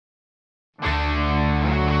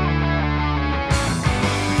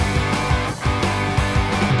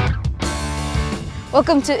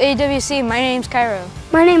Welcome to AWC. My name's Cairo.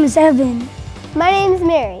 My name is Evan. My name is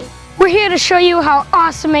Mary. We're here to show you how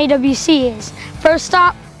awesome AWC is. First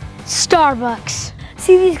stop, Starbucks.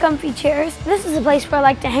 See these comfy chairs? This is a place where I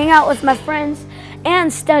like to hang out with my friends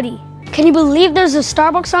and study. Can you believe there's a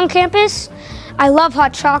Starbucks on campus? I love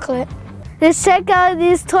hot chocolate. Let's check out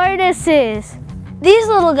these tortoises. These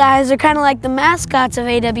little guys are kind of like the mascots of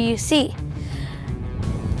AWC.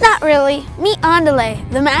 Not really. Meet Andale,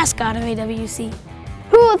 the mascot of AWC.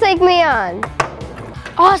 Who will take me on?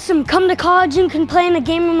 Awesome, come to college and can play in a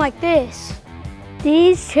game room like this.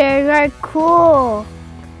 These chairs are cool.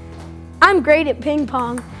 I'm great at ping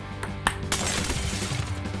pong.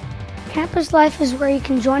 Campus life is where you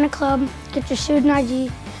can join a club, get your student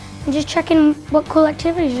ID, and just check in what cool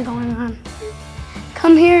activities are going on.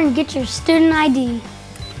 Come here and get your student ID.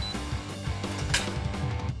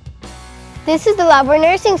 This is the lab where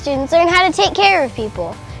nursing students learn how to take care of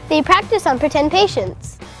people. They practice on pretend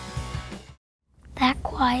patients. That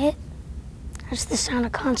quiet? That's the sound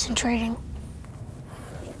of concentrating.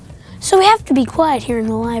 So we have to be quiet here in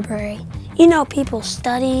the library. You know, people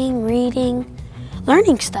studying, reading,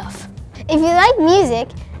 learning stuff. If you like music,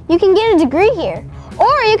 you can get a degree here.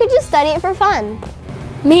 Or you could just study it for fun.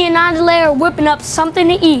 Me and Andale are whipping up something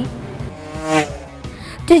to eat.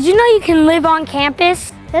 Did you know you can live on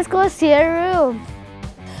campus? Let's go see a room.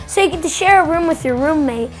 So you get to share a room with your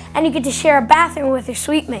roommate, and you get to share a bathroom with your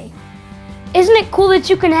suite mate. Isn't it cool that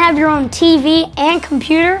you can have your own TV and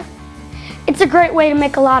computer? It's a great way to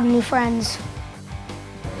make a lot of new friends.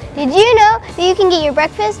 Did you know that you can get your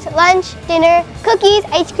breakfast, lunch, dinner, cookies,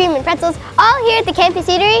 ice cream, and pretzels all here at the campus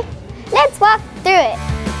eatery? Let's walk through it.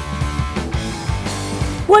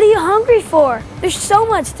 What are you hungry for? There's so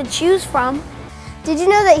much to choose from. Did you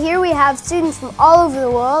know that here we have students from all over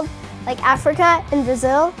the world, like Africa and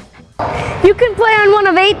Brazil? You can play on one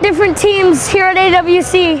of 8 different teams here at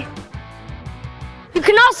AWC. You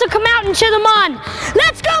can also come out and cheer them on.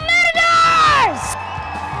 Let's go Mariners!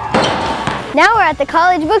 Now we're at the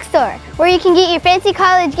college bookstore, where you can get your fancy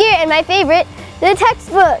college gear and my favorite, the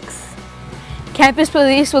textbooks. Campus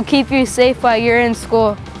police will keep you safe while you're in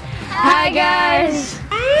school. Hi guys!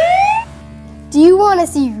 Do you want to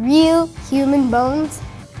see real human bones?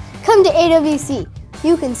 Come to AWC.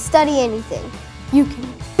 You can study anything. You can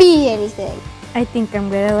be anything. I think I'm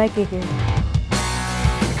gonna like it here.